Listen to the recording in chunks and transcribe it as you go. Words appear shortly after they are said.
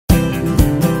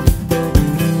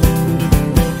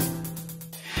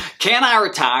Can I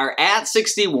retire at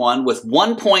 61 with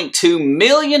 $1.2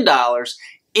 million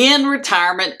in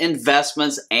retirement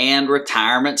investments and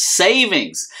retirement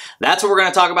savings? That's what we're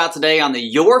going to talk about today on the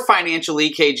Your Financial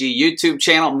EKG YouTube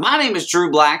channel. My name is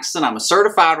Drew Blackston. I'm a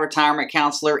certified retirement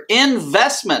counselor,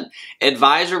 investment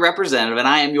advisor representative, and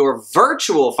I am your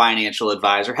virtual financial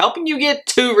advisor, helping you get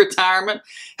to retirement,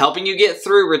 helping you get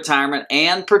through retirement,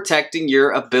 and protecting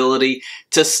your ability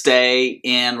to stay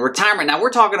in retirement. Now, we're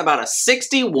talking about a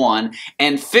 61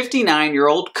 and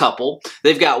 59-year-old couple.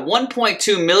 They've got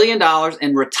 $1.2 million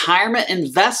in retirement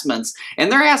investments,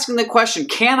 and they're asking the question,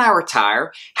 can I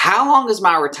retire? How long is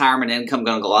my retirement income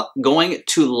going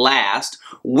to last?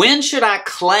 When should I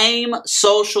claim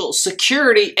Social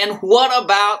Security? And what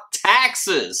about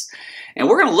taxes? And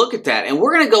we're going to look at that, and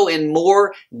we're going to go in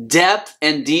more depth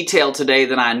and detail today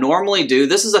than I normally do.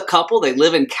 This is a couple. They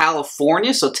live in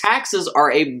California, so taxes are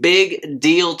a big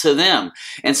deal to them.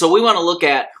 And so we want to look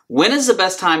at when is the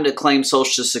best time to claim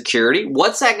Social Security?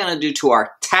 What's that going to do to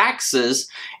our taxes?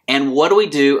 And what do we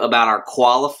do about our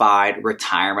qualified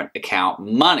retirement account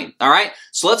money? All right,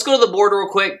 so let's go to the board real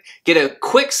quick, get a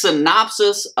quick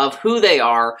synopsis of who they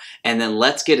are, and then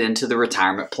let's get into the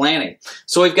retirement planning.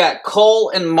 So we've got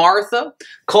Cole and Martha.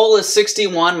 Cole is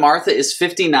 61, Martha is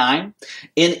 59.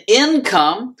 In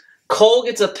income, Cole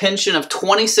gets a pension of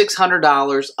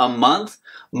 $2,600 a month.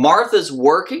 Martha's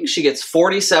working. She gets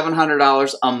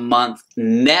 $4,700 a month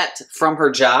net from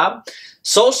her job.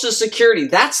 Social Security,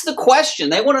 that's the question.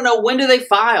 They want to know, when do they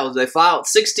file? Do they file at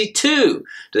 62?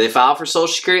 Do they file for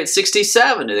Social Security at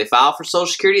 67? Do they file for Social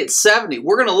Security at 70?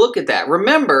 We're going to look at that.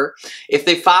 Remember, if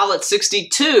they file at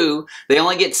 62, they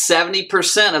only get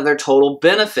 70% of their total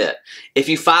benefit. If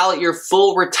you file at your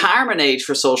full retirement age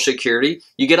for Social Security,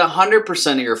 you get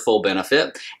 100% of your full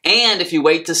benefit. And if you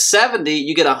wait to 70,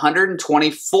 you get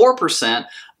 124%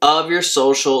 of your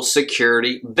Social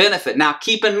Security benefit. Now,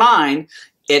 keep in mind,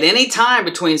 at any time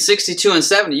between 62 and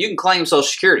 70, you can claim Social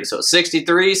Security. So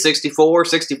 63, 64,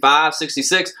 65,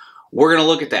 66, we're going to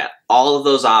look at that. All of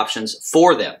those options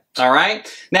for them. All right.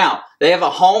 Now, they have a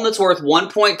home that's worth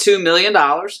 $1.2 million.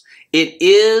 It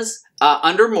is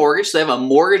under mortgage. So they have a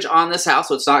mortgage on this house,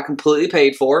 so it's not completely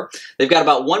paid for. They've got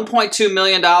about $1.2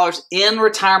 million in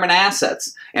retirement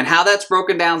assets. And how that's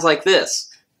broken down is like this.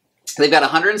 They've got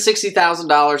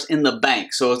 $160,000 in the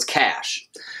bank, so it's cash.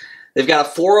 They've got a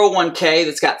 401k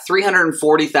that's got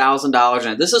 $340,000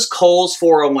 in it. This is Cole's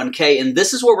 401k, and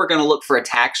this is where we're going to look for a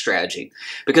tax strategy,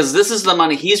 because this is the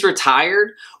money he's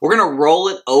retired. We're going to roll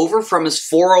it over from his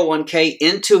 401k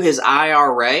into his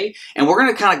IRA, and we're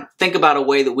going to kind of think about a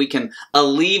way that we can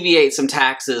alleviate some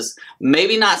taxes,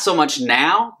 maybe not so much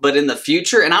now, but in the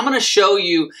future. And I'm going to show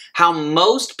you how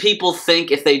most people think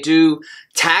if they do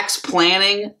tax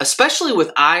planning, especially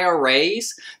with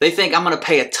IRAs, they think I'm going to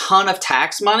pay a ton of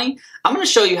tax money. I'm going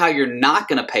to show you how you're not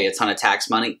going to pay a ton of tax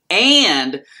money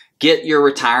and get your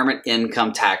retirement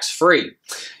income tax-free.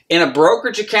 In a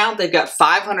brokerage account, they've got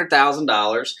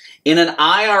 $500,000. In an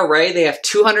IRA, they have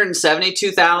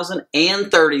 $272,000 and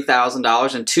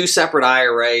 $30,000 in two separate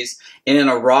IRAs. And in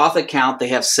a Roth account, they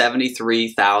have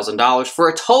 $73,000 for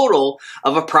a total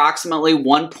of approximately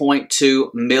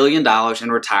 $1.2 million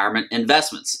in retirement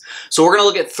investments. So we're going to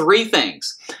look at three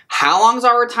things. How long is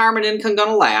our retirement income going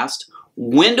to last?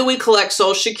 When do we collect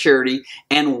Social Security?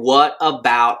 And what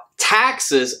about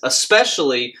taxes,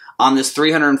 especially on this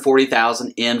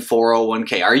 $340,000 in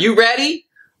 401k? Are you ready?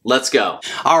 Let's go.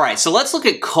 All right, so let's look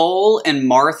at Cole and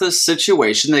Martha's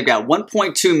situation. They've got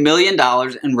 $1.2 million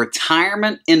in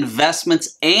retirement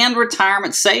investments and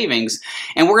retirement savings,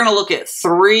 and we're going to look at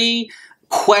three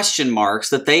question marks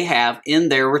that they have in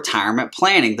their retirement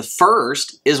planning. The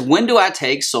first is, when do I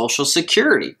take Social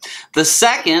Security? The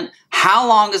second, how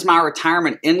long is my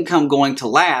retirement income going to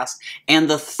last? And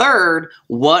the third,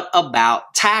 what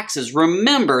about taxes?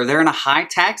 Remember, they're in a high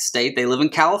tax state. They live in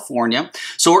California.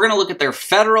 So we're going to look at their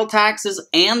federal taxes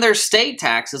and their state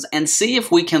taxes and see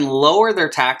if we can lower their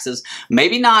taxes,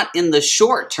 maybe not in the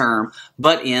short term,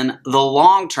 but in the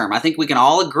long term. I think we can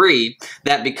all agree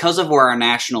that because of where our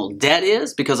national debt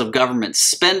is, because of government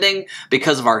spending,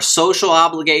 because of our social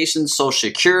obligations, Social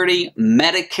Security,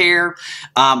 Medicare,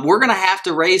 we're going to have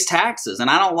to raise taxes. And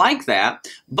I don't like that,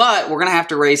 but we're going to have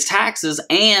to raise taxes,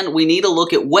 and we need to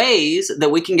look at ways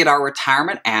that we can get our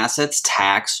retirement assets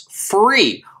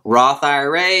tax-free. Roth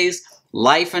IRAs,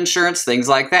 life insurance, things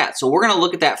like that. So we're going to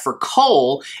look at that for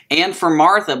Cole and for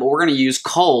Martha, but we're going to use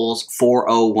Cole's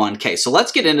 401k. So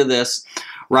let's get into this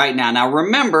right now. Now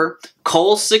remember,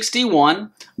 Cole's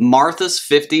 61, Martha's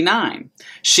 59.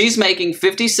 She's making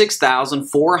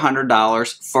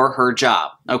 $56,400 for her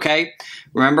job, okay?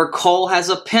 Remember, Cole has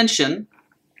a pension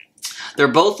They're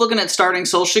both looking at starting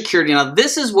Social Security. Now,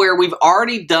 this is where we've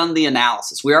already done the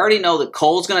analysis. We already know that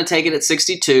Cole's going to take it at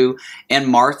 62 and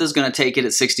Martha's going to take it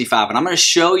at 65. And I'm going to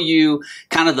show you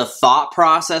kind of the thought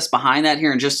process behind that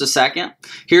here in just a second.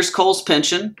 Here's Cole's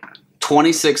pension.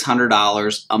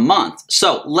 $2,600 a month.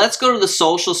 So let's go to the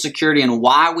Social Security and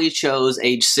why we chose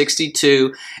age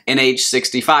 62 and age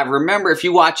 65. Remember, if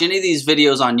you watch any of these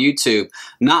videos on YouTube,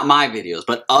 not my videos,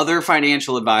 but other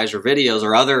financial advisor videos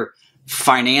or other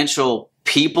financial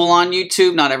people on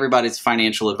YouTube, not everybody's a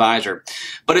financial advisor,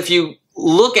 but if you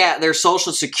look at their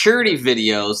Social Security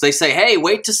videos, they say, hey,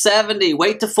 wait to 70,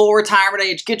 wait to full retirement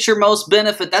age, get your most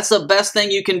benefit. That's the best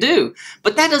thing you can do.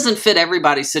 But that doesn't fit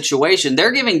everybody's situation.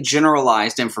 They're giving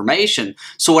generalized information.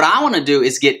 So what I want to do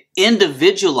is get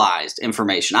individualized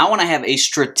information. I want to have a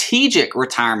strategic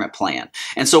retirement plan.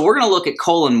 And so we're going to look at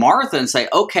Cole and Martha and say,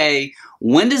 okay,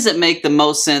 when does it make the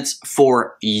most sense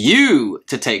for you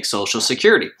to take Social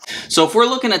Security? So if we're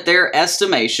looking at their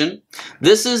estimation,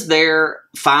 this is their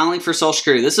filing for Social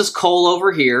Security. This is Cole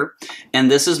over here, and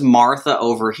this is Martha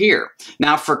over here.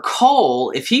 Now for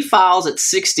Cole, if he files at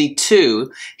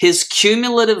 62, his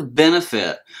cumulative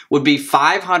benefit would be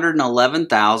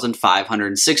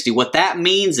 $511,560. What that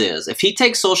means is if he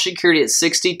takes Social Security at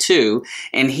 62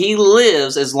 and he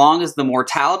lives as long as the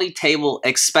mortality table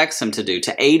expects him to do,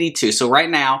 to 82. So right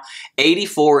now,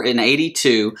 84 and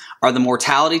 82 are the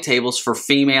mortality tables for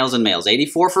females and males.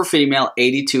 84 for female,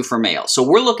 82 for male. So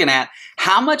we're looking at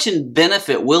how much in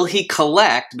benefit will he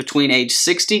collect between age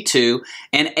 62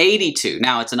 and 82.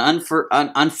 Now, it's an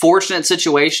unfortunate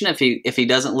situation if he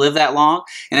doesn't live that long,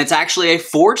 and it's actually a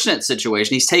fortunate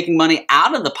situation. He's taking money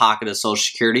out of the pocket of Social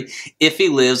Security if he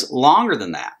lives longer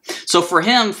than that. So for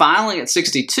him, filing at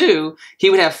 62, he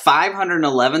would have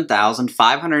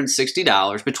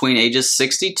 $511,560 between ages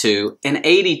 62 and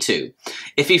 82.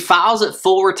 If he files at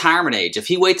full retirement age, if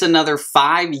he waits another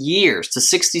 5 years to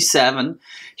 67,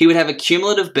 he would have a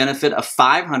cumulative benefit of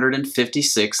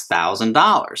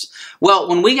 $556,000. Well,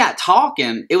 when we got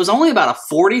talking, it was only about a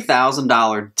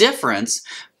 $40,000 difference,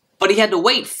 but he had to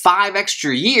wait 5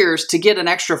 extra years to get an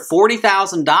extra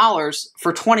 $40,000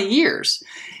 for 20 years.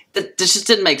 That just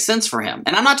didn't make sense for him.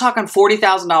 And I'm not talking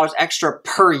 $40,000 extra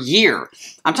per year.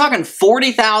 I'm talking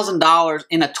 $40,000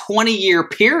 in a 20-year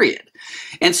period.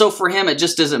 And so for him, it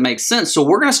just doesn't make sense. So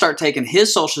we're going to start taking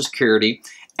his Social Security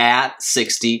at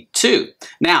 62.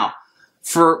 Now,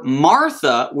 for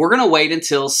Martha, we're going to wait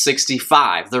until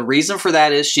 65. The reason for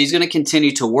that is she's going to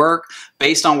continue to work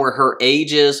based on where her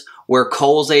age is, where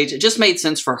Cole's age. It just made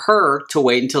sense for her to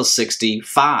wait until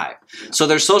 65. So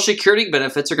their Social Security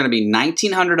benefits are going to be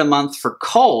 $1,900 a month for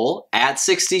Cole at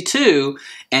 62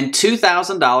 and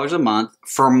 $2,000 a month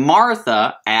for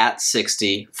Martha at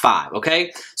 65.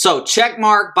 Okay, so check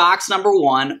mark box number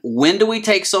 1. When do we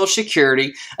take Social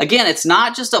Security? Again, it's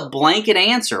not just a blanket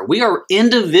answer. We are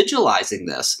individualizing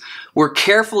this. We're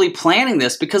carefully planning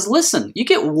this because listen, you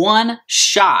get one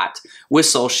shot with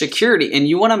Social Security and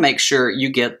you want to make sure you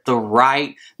get the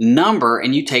right number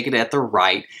and you take it at the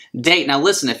right date. Now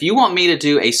listen, if you want me to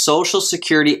do a Social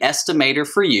Security estimator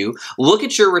for you, look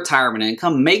at your retirement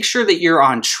income, make sure that you're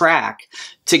on track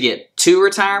to get to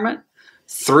retirement,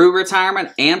 through retirement,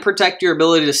 and protect your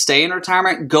ability to stay in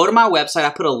retirement, go to my website. I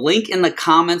put a link in the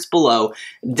comments below.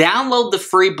 Download the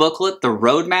free booklet, The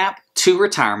Roadmap to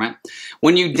Retirement.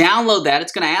 When you download that,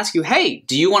 it's going to ask you, hey,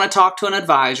 do you want to talk to an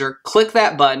advisor? Click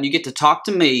that button. You get to talk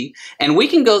to me, and we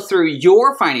can go through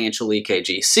your financial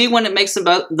EKG. See when it makes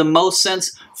the most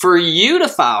sense for you to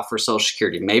file for Social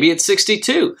Security. Maybe it's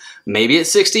 62, maybe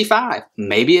it's 65,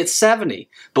 maybe it's 70,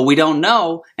 but we don't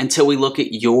know until we look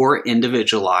at your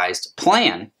individualized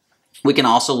plan. We can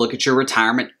also look at your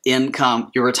retirement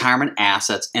income, your retirement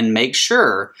assets, and make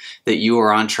sure that you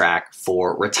are on track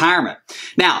for retirement.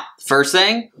 Now, first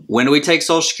thing, when do we take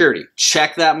Social Security?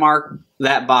 Check that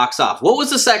box off. What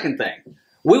was the second thing?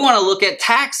 We want to look at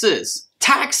taxes.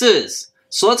 Taxes.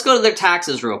 So let's go to their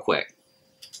taxes real quick.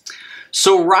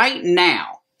 So right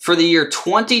now, for the year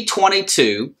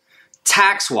 2022,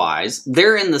 tax-wise,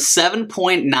 they're in the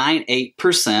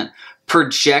 7.98%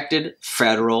 projected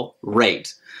federal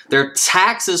rate. Their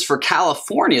taxes for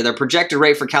California, their projected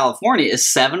rate for California is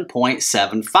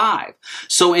 7.75.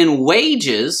 So in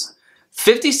wages,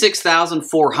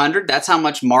 $56,400, that's how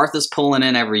much Martha's pulling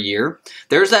in every year.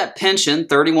 There's that pension,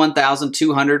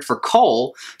 $31,200 for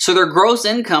Cole. So their gross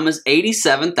income is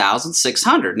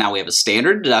 $87,600. Now we have a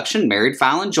standard deduction, married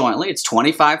filing jointly, it's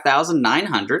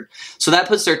 $25,900. So that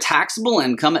puts their taxable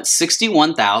income at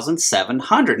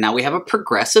 $61,700. Now we have a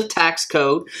progressive tax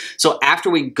code. So after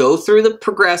we go through the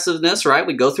progressiveness, right,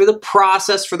 we go through the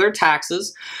process for their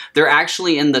taxes, they're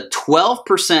actually in the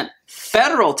 12%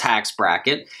 federal tax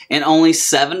bracket, and only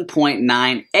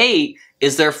 7.98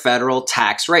 is their federal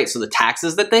tax rate. So the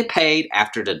taxes that they paid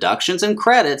after deductions and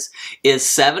credits is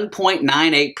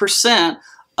 7.98%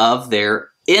 of their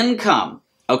income.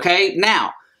 Okay,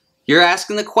 now you're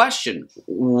asking the question,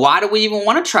 why do we even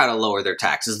want to try to lower their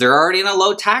taxes? They're already in a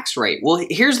low tax rate. Well,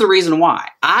 here's the reason why.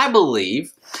 I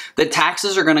believe that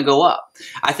taxes are going to go up.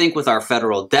 I think with our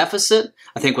federal deficit,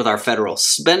 I think with our federal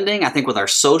spending, I think with our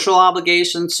social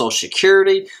obligations, Social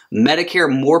Security,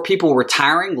 Medicare, more people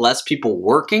retiring, less people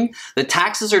working, the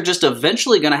taxes are just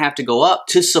eventually going to have to go up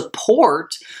to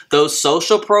support those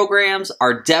social programs,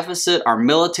 our deficit, our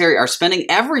military, our spending,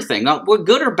 everything. Now,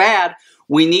 good or bad,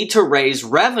 we need to raise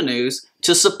revenues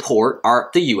to support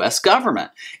the U.S.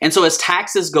 government. And so as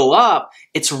taxes go up,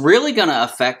 it's really going to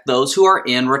affect those who are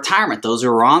in retirement, those who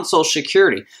are on Social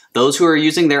Security, those who are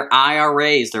using their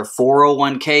IRAs, their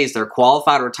 401ks, their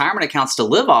qualified retirement accounts to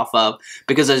live off of,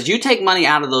 because as you take money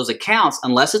out of those accounts,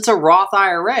 unless it's a Roth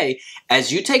IRA,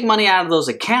 as you take money out of those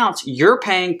accounts, you're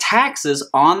paying taxes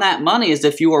on that money as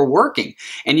if you are working.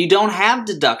 And you don't have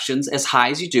deductions as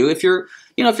high as you do if you're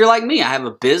like me. I have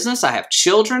a business, I have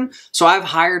children, so I have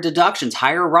higher deductions,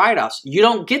 higher write-offs. You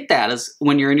don't get that as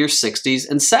when you're in your 60s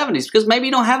and 70s because maybe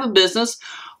you don't have a business.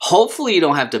 Hopefully you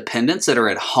don't have dependents that are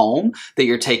at home that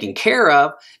you're taking care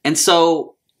of. And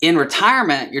so in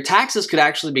retirement, your taxes could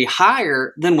actually be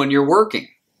higher than when you're working.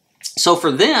 So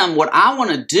for them, what I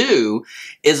want to do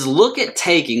is look at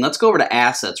taking, let's go over to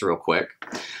assets real quick.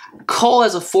 Cole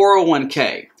has a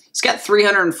 401k. He's got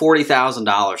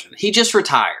 $340,000 in it. He just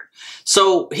retired.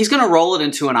 So he's going to roll it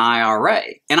into an IRA.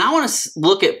 And I want to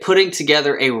look at putting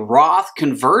together a Roth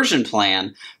conversion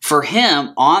plan for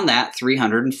him on that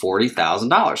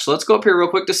 $340,000. So let's go up here real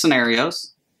quick to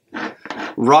scenarios.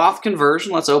 Roth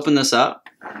conversion, let's open this up.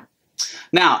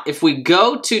 Now, if we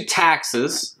go to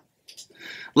taxes,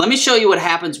 let me show you what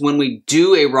happens when we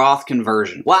do a Roth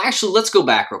conversion. Well, actually, let's go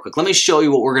back real quick. Let me show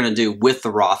you what we're going to do with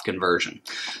the Roth conversion.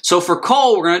 So for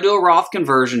Cole, we're going to do a Roth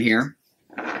conversion here.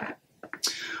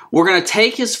 We're going to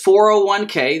take his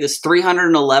 401k, this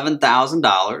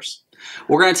 $311,000.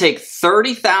 We're going to take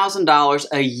 $30,000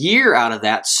 a year out of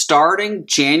that starting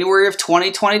January of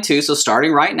 2022, so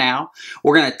starting right now.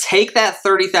 We're going to take that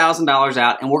 $30,000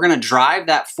 out and we're going to drive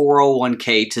that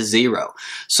 401k to zero.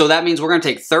 So that means we're going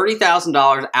to take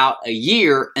 $30,000 out a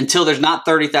year until there's not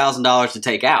 $30,000 to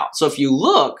take out. So if you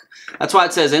look, that's why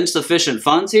it says insufficient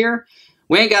funds here.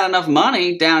 We ain't got enough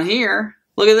money down here.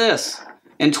 Look at this.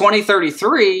 In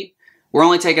 2033, we're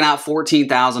only taking out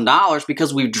 $14,000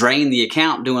 because we've drained the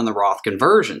account doing the Roth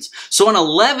conversions. So in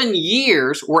 11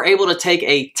 years, we're able to take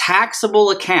a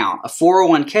taxable account, a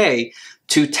 401k,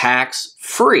 to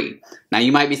tax-free. Now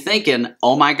you might be thinking,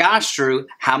 oh my gosh, Drew,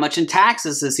 how much in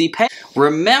taxes does he pay?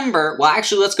 Remember, well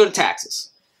actually let's go to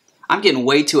taxes. I'm getting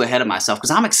way too ahead of myself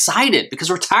because I'm excited because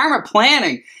retirement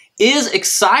planning is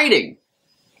exciting.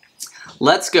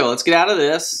 Let's go, let's get out of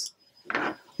this.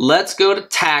 Let's go to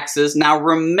taxes. Now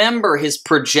remember his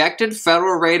projected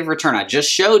federal rate of return I just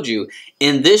showed you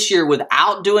in this year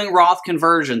without doing Roth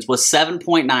conversions was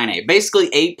 7.98, basically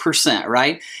 8%,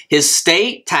 right? His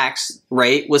state tax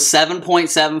rate was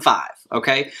 7.75,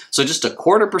 okay? So just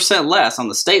 0.25% less on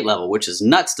the state level, which is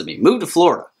nuts to me. Move to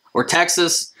Florida or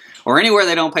Texas or anywhere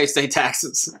they don't pay state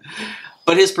taxes.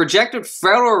 But his projected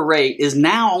federal rate is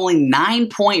now only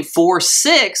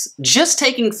 9.46, just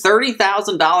taking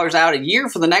 $30,000 out a year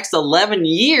for the next 11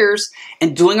 years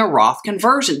and doing a Roth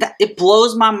conversion. It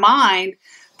blows my mind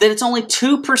that it's only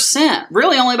 2%,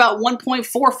 really only about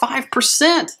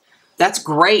 1.45%. That's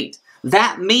great.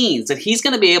 That means that he's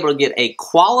going to be able to get a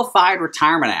qualified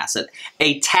retirement asset,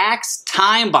 a tax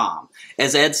time bomb,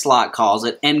 as Ed Slott calls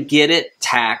it, and get it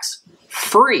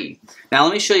tax-free. Now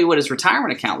let me show you what his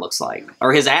retirement account looks like,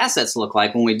 or his assets look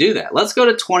like when we do that. Let's go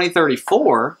to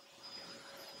 2034,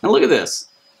 and look at this.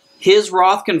 His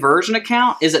Roth conversion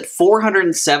account is at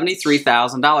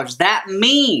 $473,000. That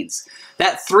means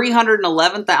that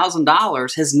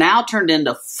 $311,000 has now turned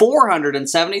into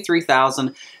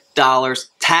 $473,000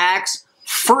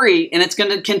 tax-free, and it's going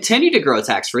to continue to grow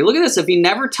tax-free. Look at this. If he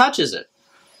never touches it,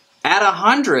 at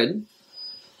 100,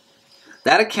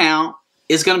 that account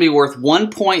is going to be worth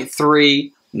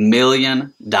 $1.3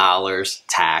 million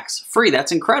tax-free.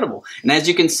 That's incredible. And as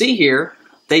you can see here,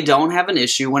 they don't have an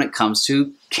issue when it comes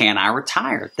to can I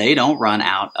retire? They don't run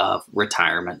out of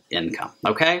retirement income,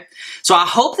 okay? So I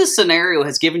hope this scenario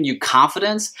has given you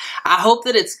confidence. I hope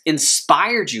that it's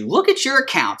inspired you. Look at your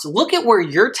accounts. Look at where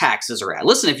your taxes are at.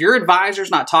 Listen, if your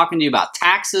advisor's not talking to you about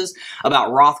taxes,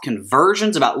 about Roth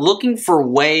conversions, about looking for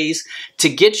ways to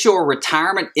get your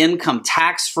retirement income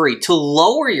tax-free, to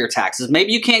lower your taxes,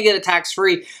 maybe you can't get it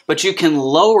tax-free, but you can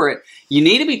lower it, you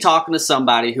need to be talking to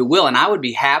somebody who will, and I would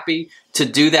be happy to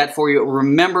do that for you.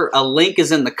 Remember, a link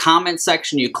is in the comment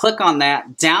section. You click on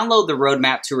that, download the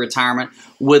roadmap to retirement.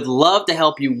 Would love to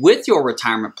help you with your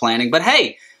retirement planning. But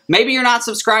hey, maybe you're not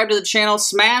subscribed to the channel.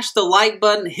 Smash the like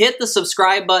button, hit the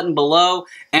subscribe button below,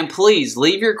 and please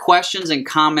leave your questions and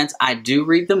comments. I do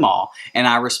read them all, and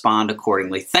I respond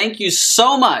accordingly. Thank you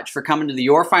so much for coming to the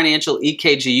Your Financial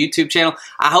EKG YouTube channel.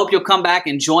 I hope you'll come back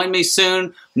and join me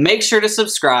soon. Make sure to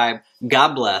subscribe.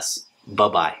 God bless.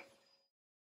 Bye-bye.